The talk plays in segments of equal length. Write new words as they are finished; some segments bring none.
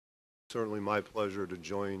Certainly my pleasure to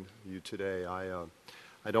join you today. I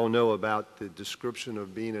don't know about the description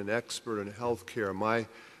of being an expert in healthcare. My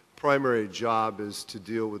primary job is to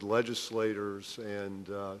deal with legislators and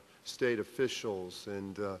state officials,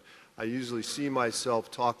 and I usually see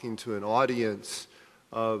myself talking to an audience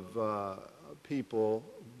of people,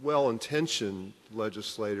 well-intentioned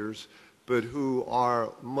legislators, but who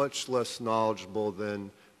are much less knowledgeable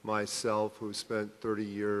than myself, who spent 30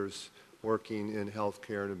 years working in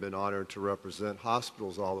healthcare and have been honored to represent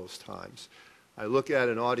hospitals all those times. I look at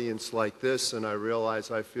an audience like this and I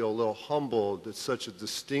realize I feel a little humbled that such a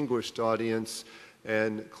distinguished audience,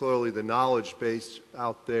 and clearly the knowledge base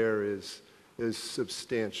out there is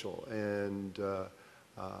substantial. And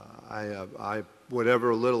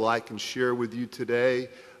whatever little I can share with you today,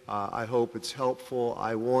 I hope it's helpful.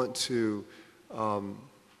 I want to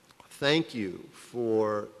thank you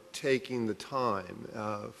for taking the time,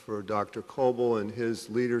 for Dr. Coble and his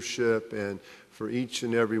leadership, and for each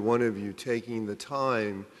and every one of you taking the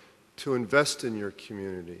time to invest in your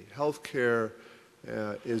community. Healthcare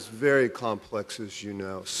is very complex, as you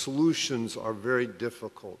know. Solutions are very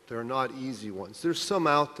difficult. They're not easy ones. There's some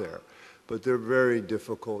out there, but they're very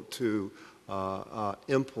difficult to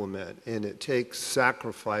implement, and it takes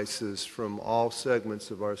sacrifices from all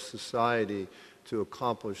segments of our society to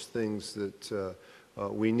accomplish things that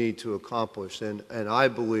we need to accomplish. And I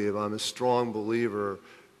believe, I'm a strong believer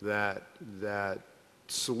that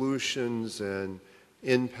solutions and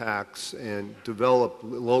impacts and develop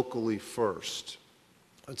locally first.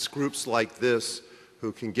 It's groups like this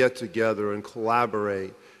who can get together and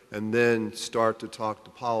collaborate and then start to talk to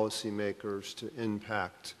policymakers to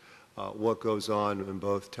impact what goes on in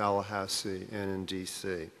both Tallahassee and in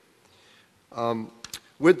D.C.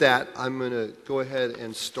 With that, I'm going to go ahead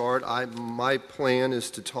and start. My plan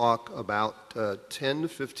is to talk about 10 to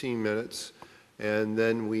 15 minutes, and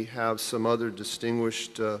then we have some other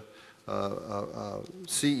distinguished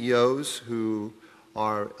CEOs who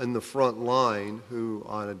are in the front line, who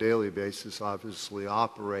on a daily basis obviously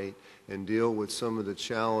operate and deal with some of the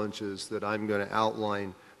challenges that I'm going to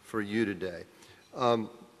outline for you today.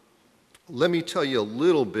 Let me tell you a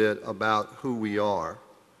little bit about who we are.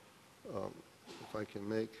 If I can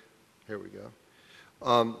make, here we go.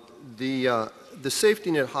 The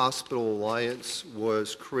Safety Net Hospital Alliance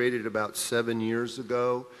was created about 7 years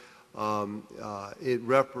ago. It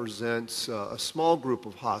represents a small group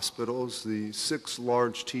of hospitals, the 6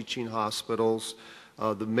 large teaching hospitals,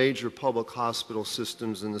 the major public hospital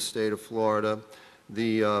systems in the state of Florida,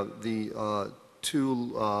 the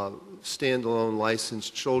 2 standalone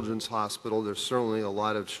licensed children's hospitals. There's certainly a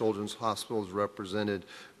lot of children's hospitals represented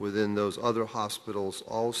within those other hospitals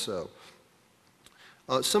also.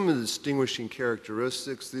 Some of the distinguishing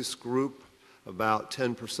characteristics: this group, about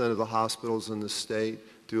 10% of the hospitals in the state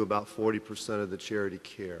do about 40% of the charity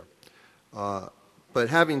care. But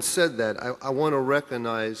having said that, I want to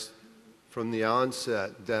recognize from the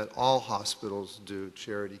onset that all hospitals do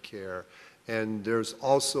charity care. And there's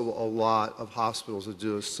also a lot of hospitals that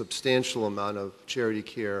do a substantial amount of charity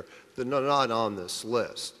care that are not on this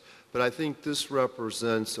list. But I think this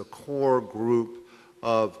represents a core group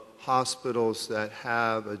of hospitals that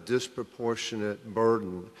have a disproportionate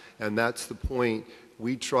burden. And that's the point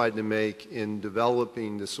we tried to make in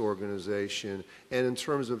developing this organization, and in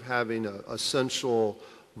terms of having a central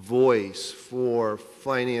voice for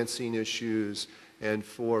financing issues and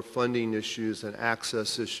for funding issues and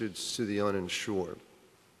access issues to the uninsured.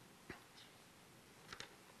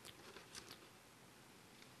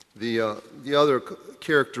 The other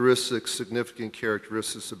characteristics, significant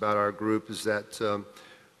characteristics about our group is that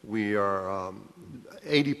we are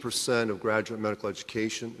 80% of graduate medical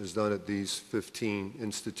education is done at these 15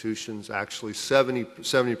 institutions. Actually,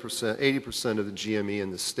 80% of the GME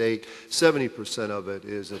in the state, 70% of it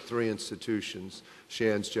is at 3 institutions: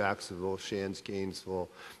 Shands Jacksonville, Shands Gainesville,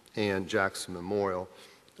 and Jackson Memorial.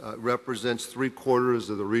 Represents 3/4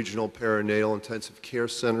 of the regional perinatal intensive care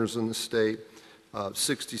centers in the state,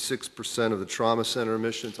 66% of the trauma center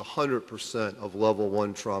admissions, 100% of level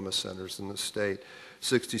 1 trauma centers in the state,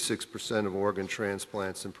 66% of organ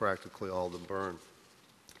transplants, and practically all the burn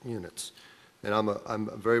units. And I'm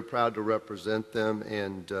very proud to represent them,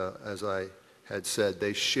 and as I had said,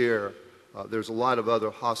 they share, there's a lot of other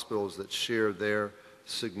hospitals that share their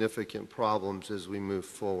significant problems as we move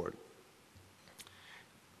forward.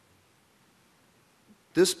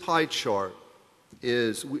 This pie chart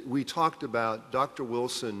is, we talked about, Dr.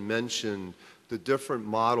 Wilson mentioned the different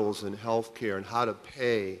models in healthcare and how to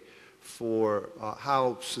pay for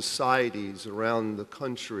how societies around the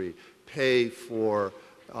country pay for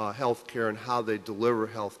healthcare and how they deliver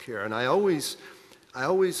healthcare. And I always I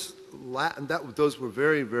always those were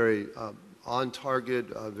very, very on target,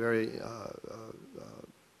 very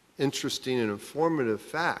interesting and informative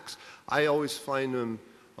facts. I always find them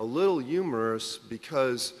a little humorous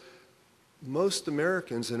because most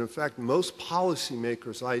Americans, and in fact most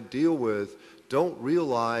policymakers I deal with, don't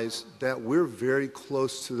realize that we're very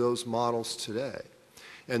close to those models today.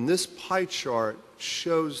 And this pie chart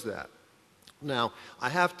shows that. Now, I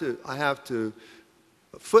have to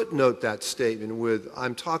footnote that statement with,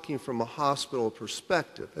 I'm talking from a hospital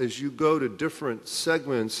perspective. As you go to different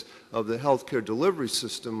segments of the healthcare delivery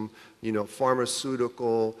system, you know,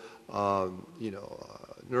 pharmaceutical,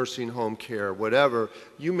 nursing home care, whatever,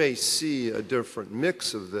 you may see a different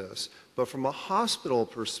mix of this. But from a hospital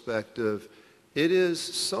perspective, it is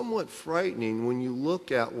somewhat frightening when you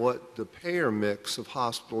look at what the payer mix of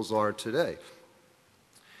hospitals are today.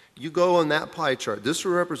 You go on that pie chart. This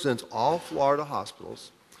represents all Florida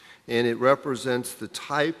hospitals, and it represents the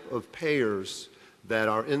type of payers that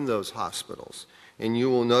are in those hospitals. And you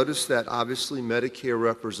will notice that obviously Medicare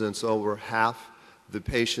represents over half the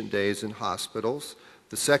patient days in hospitals.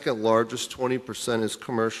 The second largest, 20%, is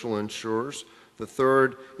commercial insurers. The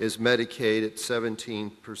third is Medicaid at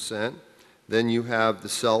 17%. Then you have the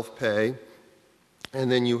self-pay.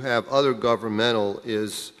 And then you have other governmental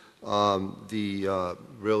is the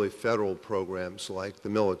really federal programs like the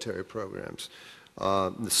military programs.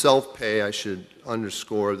 The self-pay, I should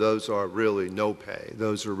underscore, those are really no pay.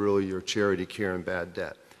 Those are really your charity care and bad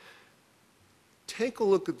debt. Take a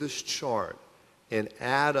look at this chart and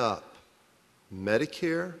add up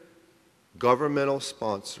Medicare, governmental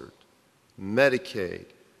sponsored, Medicaid,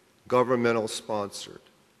 governmental sponsored,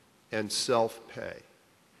 and self-pay,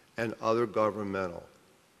 and other governmental.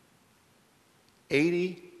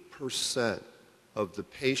 80% of the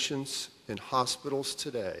patients in hospitals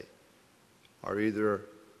today are either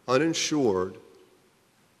uninsured,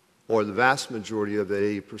 or the vast majority of that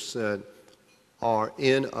 80% are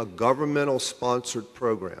in a governmental sponsored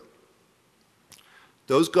program.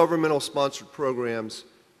 Those governmental sponsored programs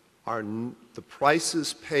are, the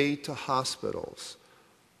prices paid to hospitals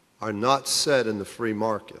are not set in the free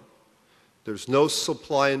market. There's no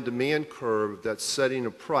supply and demand curve that's setting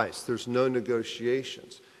a price. There's no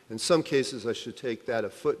negotiations. In some cases, I should take that a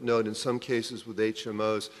footnote, in some cases with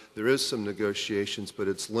HMOs, there is some negotiations, but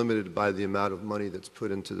it's limited by the amount of money that's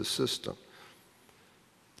put into the system.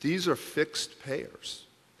 These are fixed payers.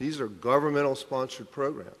 These are governmental sponsored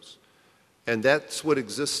programs. And that's what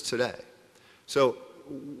exists today. So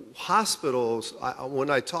hospitals, when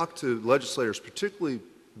I talk to legislators, particularly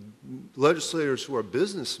legislators who are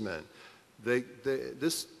businessmen, and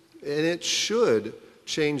it should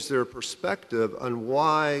change their perspective on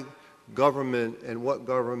why government and what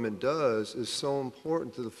government does is so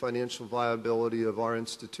important to the financial viability of our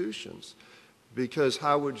institutions. Because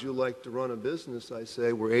how would you like to run a business, I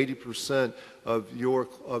say, where 80% of your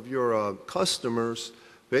customers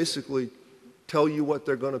basically tell you what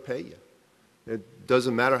they're going to pay you? It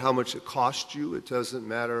doesn't matter how much it costs you. It doesn't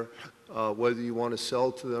matter whether you want to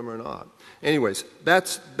sell to them or not. Anyways,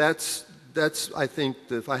 that's I think,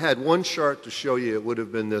 if I had one chart to show you, it would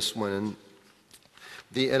have been this one.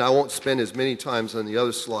 And I won't spend as many times on the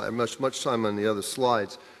other slide, much time on the other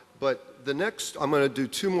slides. But the next, I'm going to do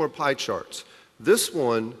two more pie charts. This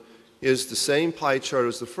one is the same pie chart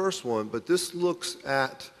as the first one, but this looks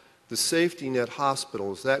at the safety net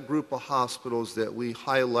hospitals, that group of hospitals that we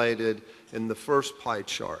highlighted in the first pie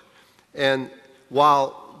chart. And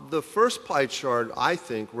while the first pie chart, I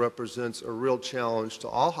think, represents a real challenge to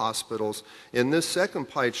all hospitals, in this second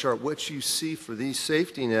pie chart, what you see for these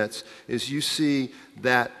safety nets is you see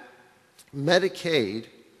that Medicaid,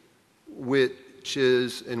 which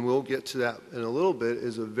is, and we'll get to that in a little bit,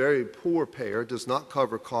 is a very poor payer, does not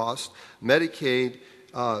cover costs. Medicaid,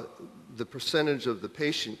 the percentage of the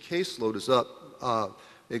patient caseload is up.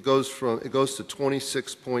 It goes to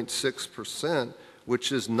 26.6%,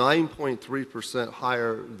 which is 9.3%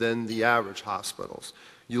 higher than the average hospitals.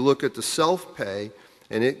 You look at the self-pay,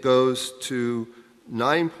 and it goes to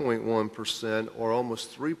 9.1%, or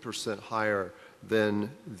almost 3% higher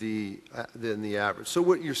than the average. So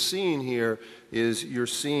what you're seeing here is you're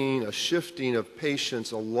seeing a shifting of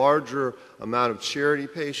patients, a larger amount of charity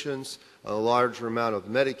patients, a larger amount of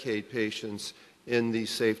Medicaid patients in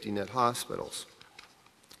these safety net hospitals.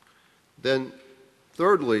 Then,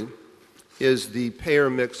 thirdly, is the payer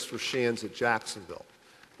mix for Shands at Jacksonville,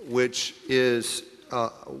 which is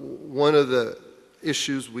one of the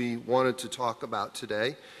issues we wanted to talk about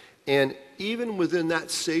today. And even within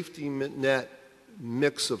that safety net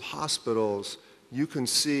mix of hospitals, you can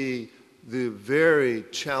see the very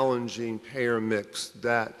challenging payer mix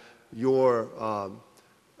that your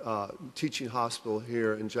teaching hospital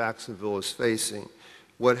here in Jacksonville is facing.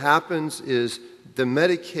 What happens is the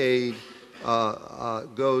Medicaid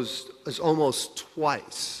is almost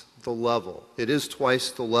twice the level. It is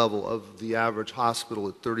twice the level of the average hospital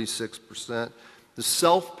at 36%. The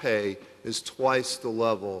self-pay is twice the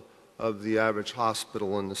level of the average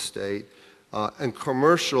hospital in the state. And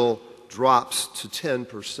commercial drops to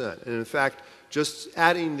 10%. And in fact, just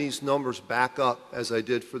adding these numbers back up as I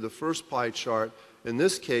did for the first pie chart, in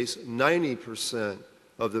this case, 90%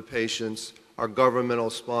 of the patients are governmental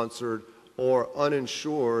sponsored or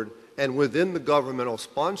uninsured, and within the governmental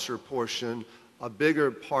sponsor portion, a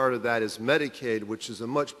bigger part of that is Medicaid, which is a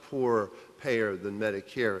much poorer payer than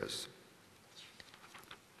Medicare is.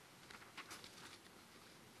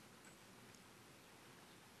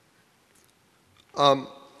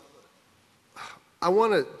 I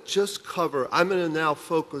want to just cover, I'm going to now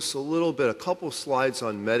focus a couple slides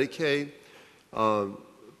on Medicaid,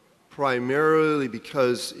 primarily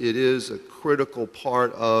because it is a critical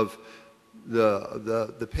part of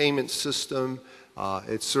the payment system.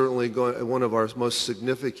 It's certainly one of our most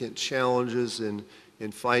significant challenges in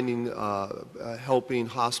finding, helping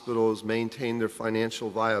hospitals maintain their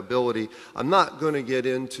financial viability. I'm not going to get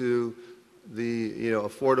into the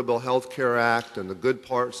Affordable Health Care Act and the good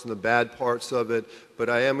parts and the bad parts of it, but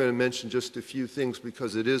I am going to mention just a few things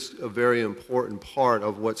because it is a very important part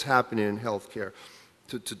of what's happening in health care.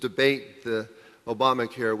 To debate the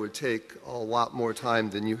Obamacare would take a lot more time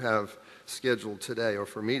than you have scheduled today, or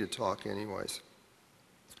for me to talk anyways.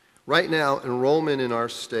 Right now, enrollment in our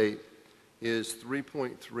state is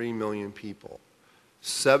 3.3 million people.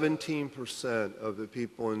 17% of the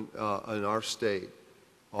people in our state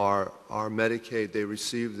are Medicaid. They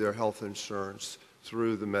receive their health insurance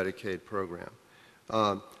through the Medicaid program.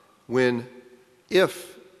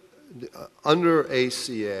 If under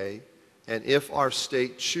ACA, and if our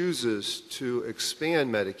state chooses to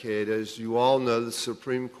expand Medicaid, as you all know, the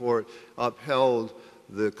Supreme Court upheld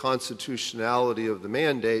the constitutionality of the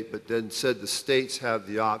mandate, but then said the states have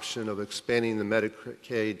the option of expanding the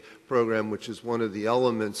Medicaid program, which is one of the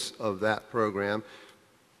elements of that program.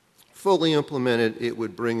 Fully implemented, it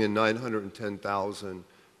would bring in 910,000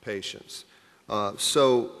 patients.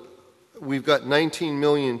 So we've got 19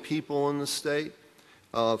 million people in the state.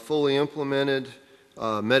 Fully implemented,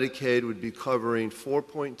 Medicaid would be covering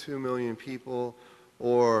 4.2 million people,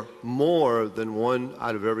 or more than 1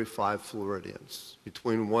 out of every 5 Floridians,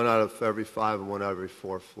 between 1 out of every 5 and 1 out of every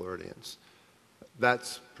 4 Floridians.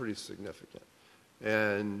 That's pretty significant.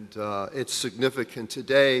 And it's significant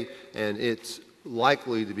today, and it's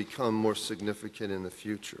likely to become more significant in the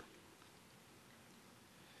future.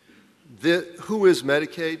 Who is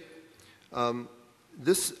Medicaid? I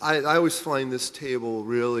always find this table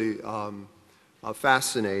really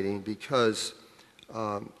fascinating because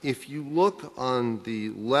if you look on the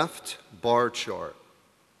left bar chart,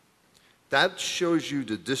 that shows you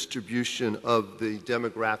the distribution of the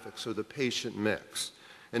demographics or the patient mix.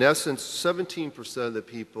 In essence, 17% of the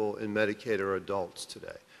people in Medicaid are adults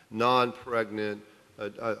today, non-pregnant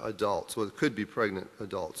adults. Well, it could be pregnant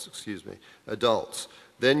adults, excuse me, adults.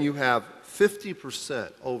 Then you have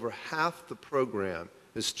 50%, over half the program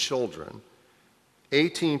is children,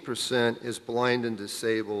 18% is blind and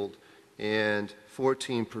disabled, and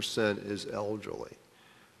 14% is elderly.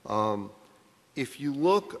 If you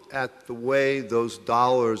look at the way those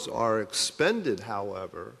dollars are expended,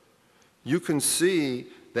 however, you can see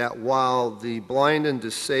that while the blind and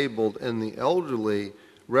disabled and the elderly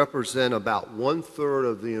represent about 1/3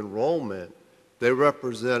 of the enrollment, they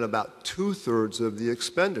represent about 2/3 of the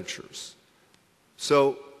expenditures.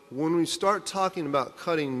 So when we start talking about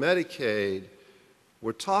cutting Medicaid,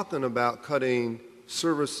 we're talking about cutting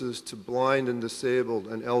services to blind and disabled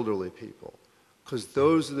and elderly people, because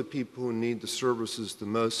those are the people who need the services the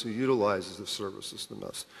most, who utilizes the services the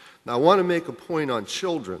most. Now, I want to make a point on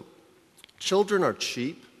children. Children are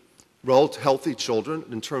cheap, healthy children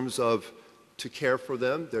in terms of to care for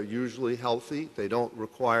them. They're usually healthy. They don't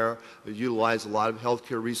utilize a lot of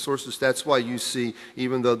healthcare resources. That's why you see,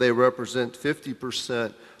 even though they represent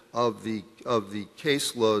 50% of the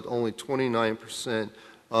caseload, only 29%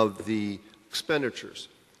 of the expenditures.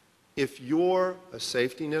 If you're a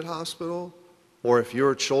safety net hospital, or if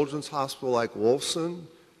you're a children's hospital like Wolfson,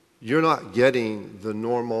 you're not getting the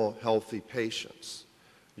normal healthy patients.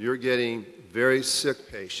 You're getting very sick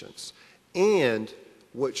patients. And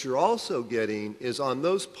what you're also getting is on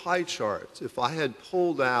those pie charts, if I had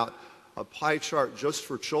pulled out a pie chart just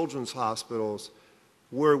for children's hospitals,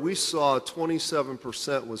 where we saw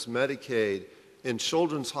 27% was Medicaid, in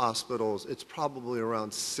children's hospitals, it's probably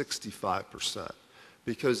around 65%.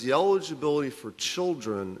 because the eligibility for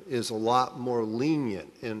children is a lot more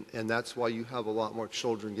lenient, and that's why you have a lot more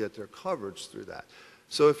children get their coverage through that.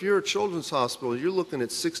 So if you're a children's hospital, you're looking at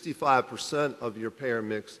 65% of your payer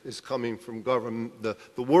mix is coming from government, the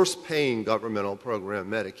worst paying governmental program,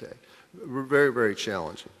 Medicaid. Very, very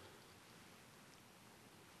challenging.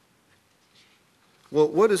 Well,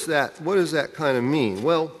 what does that kind of mean?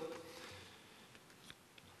 Well,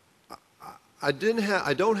 I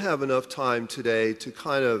don't have enough time today to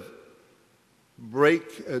kind of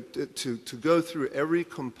to go through every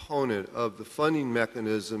component of the funding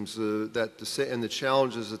mechanisms and the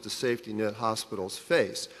challenges that the safety net hospitals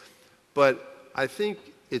face. But I think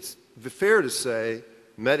it's fair to say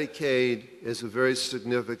Medicaid is a very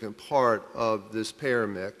significant part of this payer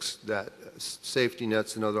mix that safety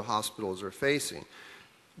nets and other hospitals are facing.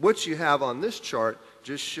 What you have on this chart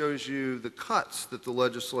just shows you the cuts that the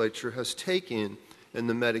legislature has taken in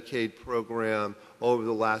the Medicaid program over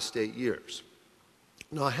the last 8 years.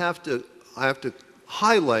 Now, I have to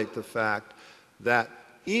highlight the fact that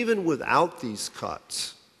even without these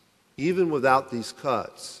cuts,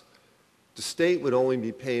 the state would only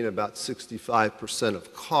be paying about 65%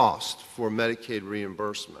 of cost for Medicaid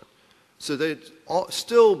reimbursement. So they'd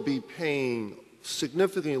still be paying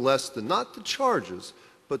significantly less than not the charges,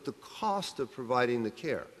 but the cost of providing the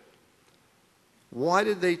care. Why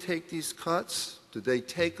did they take these cuts? Did they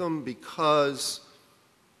take them because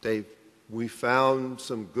we found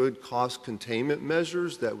some good cost containment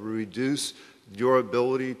measures that would reduce your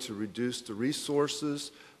ability to reduce the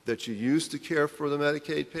resources that you use to care for the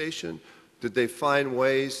Medicaid patient? Did they find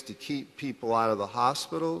ways to keep people out of the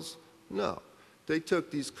hospitals? No. They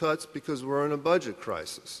took these cuts because we're in a budget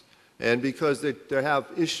crisis and because they have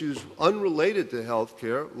issues unrelated to health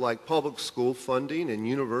care, like public school funding and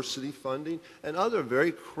university funding and other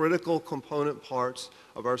very critical component parts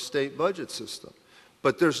of our state budget system.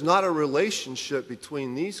 But there's not a relationship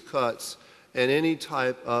between these cuts and any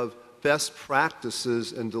type of best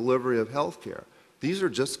practices in delivery of health care. These are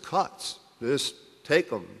just cuts. Just take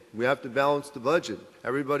them. We have to balance the budget.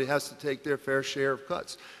 Everybody has to take their fair share of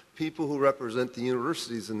cuts. People who represent the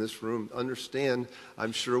universities in this room understand,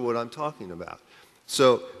 I'm sure, what I'm talking about.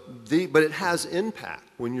 So, but it has impact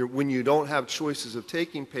when you don't have choices of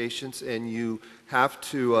taking patients and you have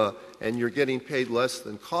to, and you're getting paid less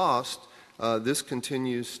than cost. This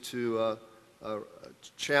continues to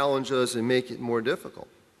challenge us and make it more difficult.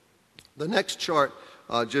 The next chart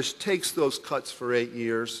just takes those cuts for 8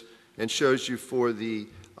 years and shows you for the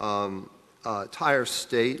entire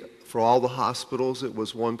state. For all the hospitals, it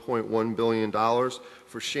was $1.1 billion.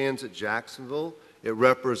 For Shands at Jacksonville, it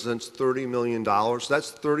represents $30 million.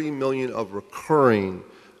 That's $30 million of recurring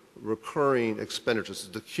expenditures.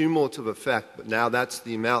 It's the cumulative effect, but now that's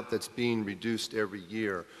the amount that's being reduced every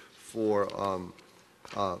year for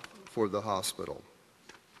the hospital.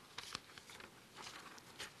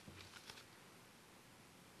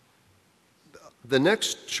 The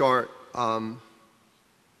next chart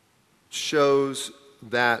shows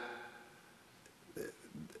that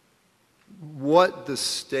what the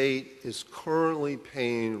state is currently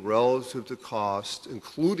paying relative to cost,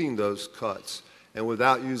 including those cuts, and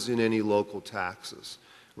without using any local taxes.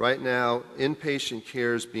 Right now, inpatient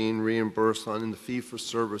care is being reimbursed in the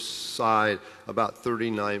fee-for-service side about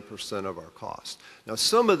 39% of our cost. Now,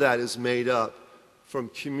 some of that is made up from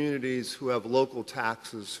communities who have local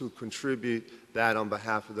taxes who contribute that on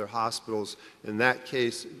behalf of their hospitals. In that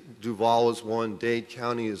case, Duval is one. Dade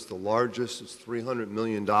County is the largest. It's $300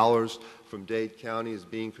 million from Dade County is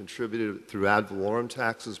being contributed through ad valorem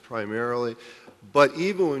taxes primarily. But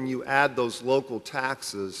even when you add those local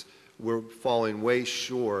taxes, we're falling way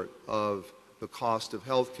short of the cost of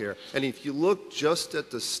health care. And if you look just at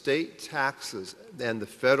the state taxes and the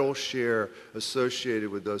federal share associated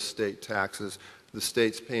with those state taxes, the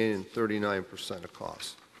state's paying 39% of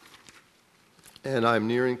costs. And I'm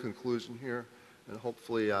nearing conclusion here, and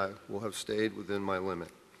hopefully I will have stayed within my limit.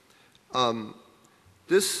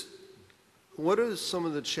 What are some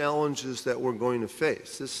of the challenges that we're going to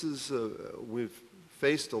face? This is, we've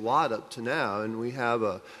faced a lot up to now, and we have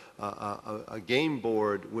a game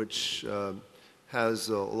board which has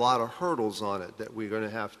a lot of hurdles on it that we're going to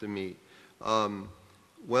have to meet.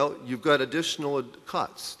 Well, you've got additional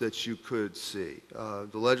cuts that you could see. The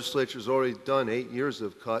legislature's already done 8 years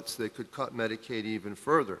of cuts. They could cut Medicaid even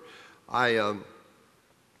further. I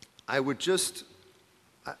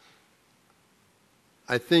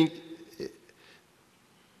think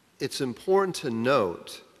it's important to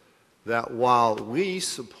note that while we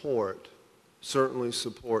certainly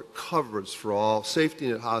support coverage for all,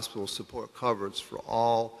 safety net hospitals support coverage for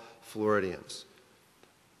all Floridians,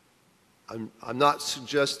 I'm not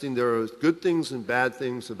suggesting there are good things and bad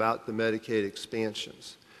things about the Medicaid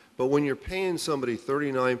expansions. But when you're paying somebody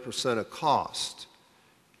 39% of cost,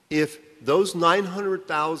 if those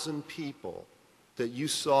 900,000 people that you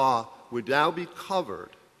saw would now be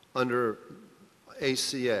covered under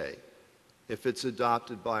ACA, if it's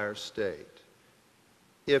adopted by our state,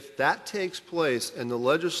 if that takes place and the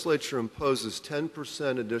legislature imposes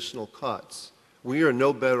 10% additional cuts, we are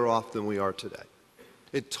no better off than we are today.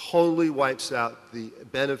 It totally wipes out the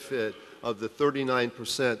benefit of the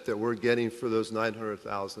 39% that we're getting for those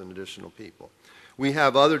 900,000 additional people. We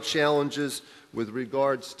have other challenges with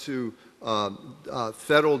regards to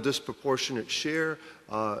federal disproportionate share.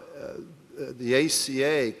 The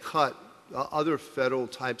ACA cut other federal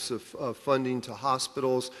types of funding to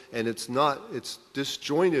hospitals, and it's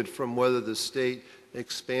disjointed from whether the state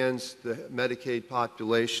expands the Medicaid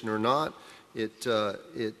population or not. These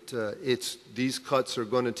cuts are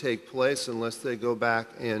going to take place unless they go back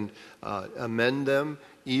and amend them,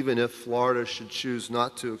 even if Florida should choose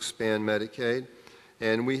not to expand Medicaid.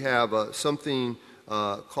 And we have something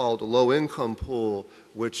called a low-income pool,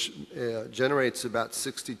 which generates about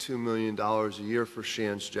 $62 million a year for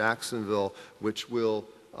Shands-Jacksonville, which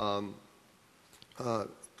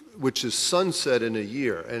is sunset in a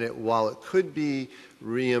year. And while it could be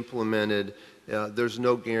re-implemented, there's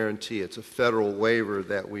no guarantee. It's a federal waiver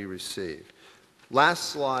that we receive. Last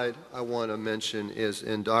slide I want to mention is,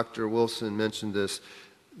 and Dr. Wilson mentioned this,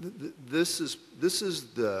 this is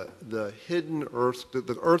the hidden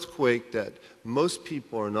the earthquake that most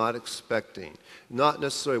people are not expecting. Not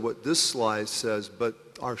necessarily what this slide says, but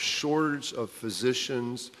our shortage of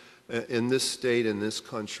physicians in this state, in this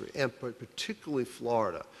country, and particularly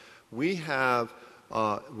Florida. We have,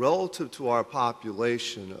 relative to our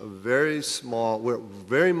population, a very small, we're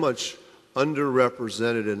very much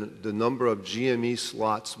underrepresented in the number of GME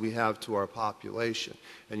slots we have to our population.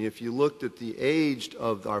 And if you looked at the age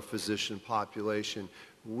of our physician population,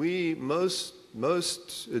 most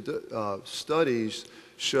studies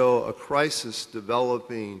show a crisis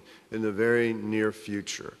developing in the very near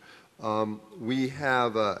future. We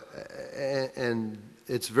have, and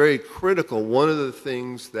it's very critical, one of the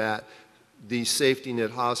things that these safety net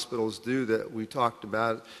hospitals do that we talked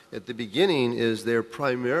about at the beginning is they're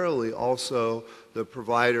primarily also the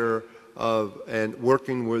provider of, and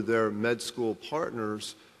working with their med school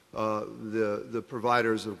partners, the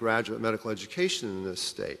providers of graduate medical education in this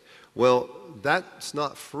state. Well, that's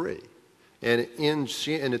not free. And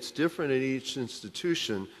it's different at each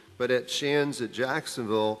institution, but at Shands at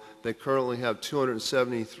Jacksonville, they currently have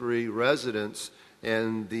 273 residents,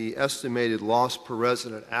 and the estimated loss per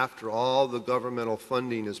resident after all the governmental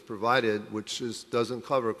funding is provided, which doesn't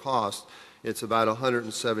cover cost, it's about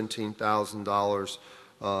 $117,000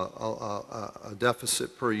 a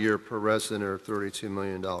deficit per year per resident, or $32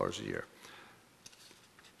 million a year.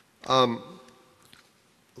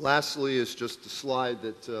 Lastly is just a slide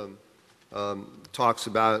that talks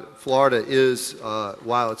about Florida is,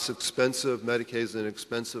 while it's expensive, Medicaid is an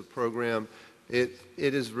expensive program, it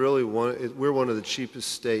is really we're one of the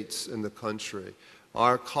cheapest states in the country.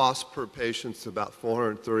 Our cost per patient is about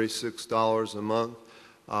 $436 a month,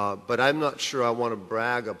 but I'm not sure I want to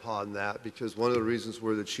brag upon that, because one of the reasons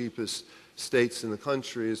we're the cheapest states in the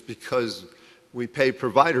country is because we pay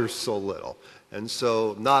providers so little. And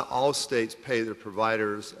so not all states pay their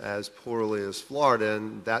providers as poorly as Florida,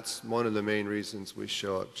 and that's one of the main reasons we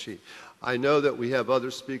show up cheap. I know that we have other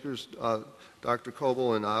speakers, Dr.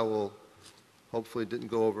 Coble, and I will hopefully didn't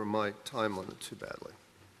go over my time limit too badly.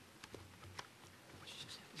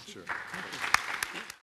 Sure.